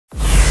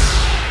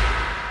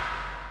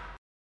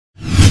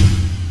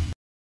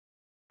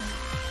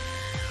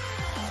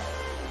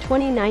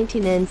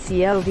2019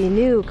 nCoV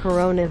New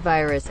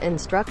Coronavirus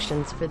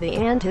Instructions for the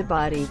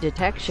Antibody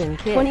Detection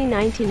Kit.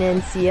 2019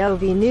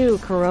 nCoV New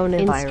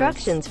Coronavirus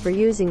Instructions for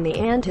using the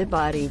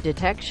Antibody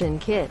Detection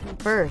Kit.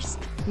 First,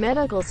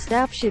 medical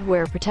staff should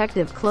wear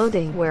protective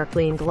clothing, wear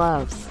clean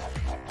gloves,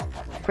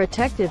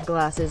 protective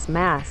glasses,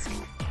 mask.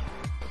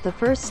 The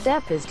first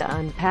step is to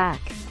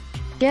unpack.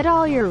 Get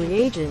all your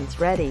reagents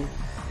ready.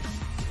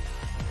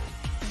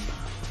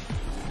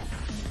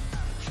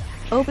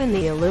 Open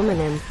the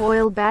aluminum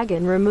foil bag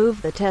and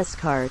remove the test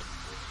card.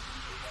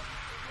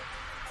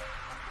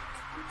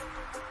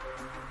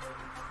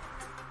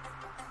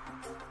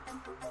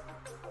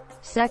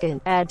 Second,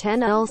 add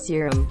 10 ml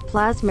serum,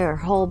 plasma or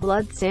whole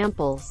blood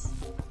samples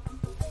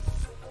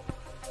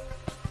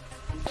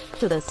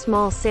to the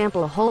small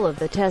sample hole of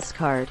the test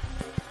card,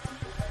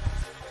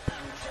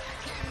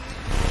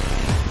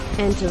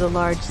 and to the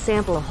large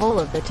sample hole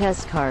of the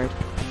test card.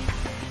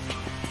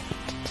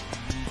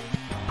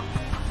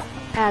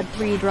 Add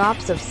 3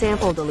 drops of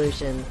sample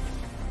dilution.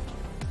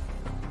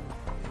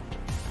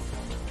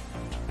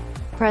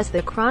 Press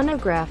the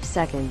chronograph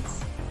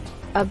seconds.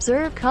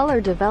 Observe color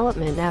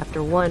development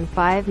after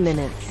 5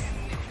 minutes.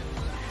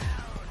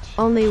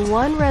 Only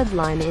one red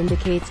line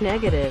indicates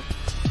negative.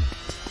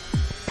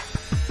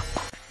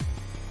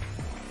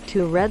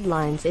 2 red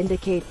lines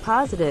indicate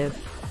positive.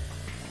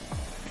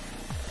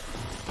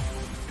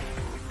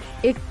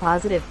 If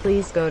positive,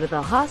 please go to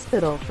the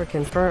hospital for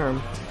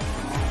confirm.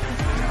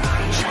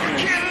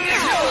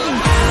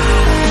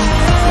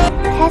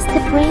 Test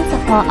the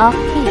principle of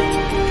heat.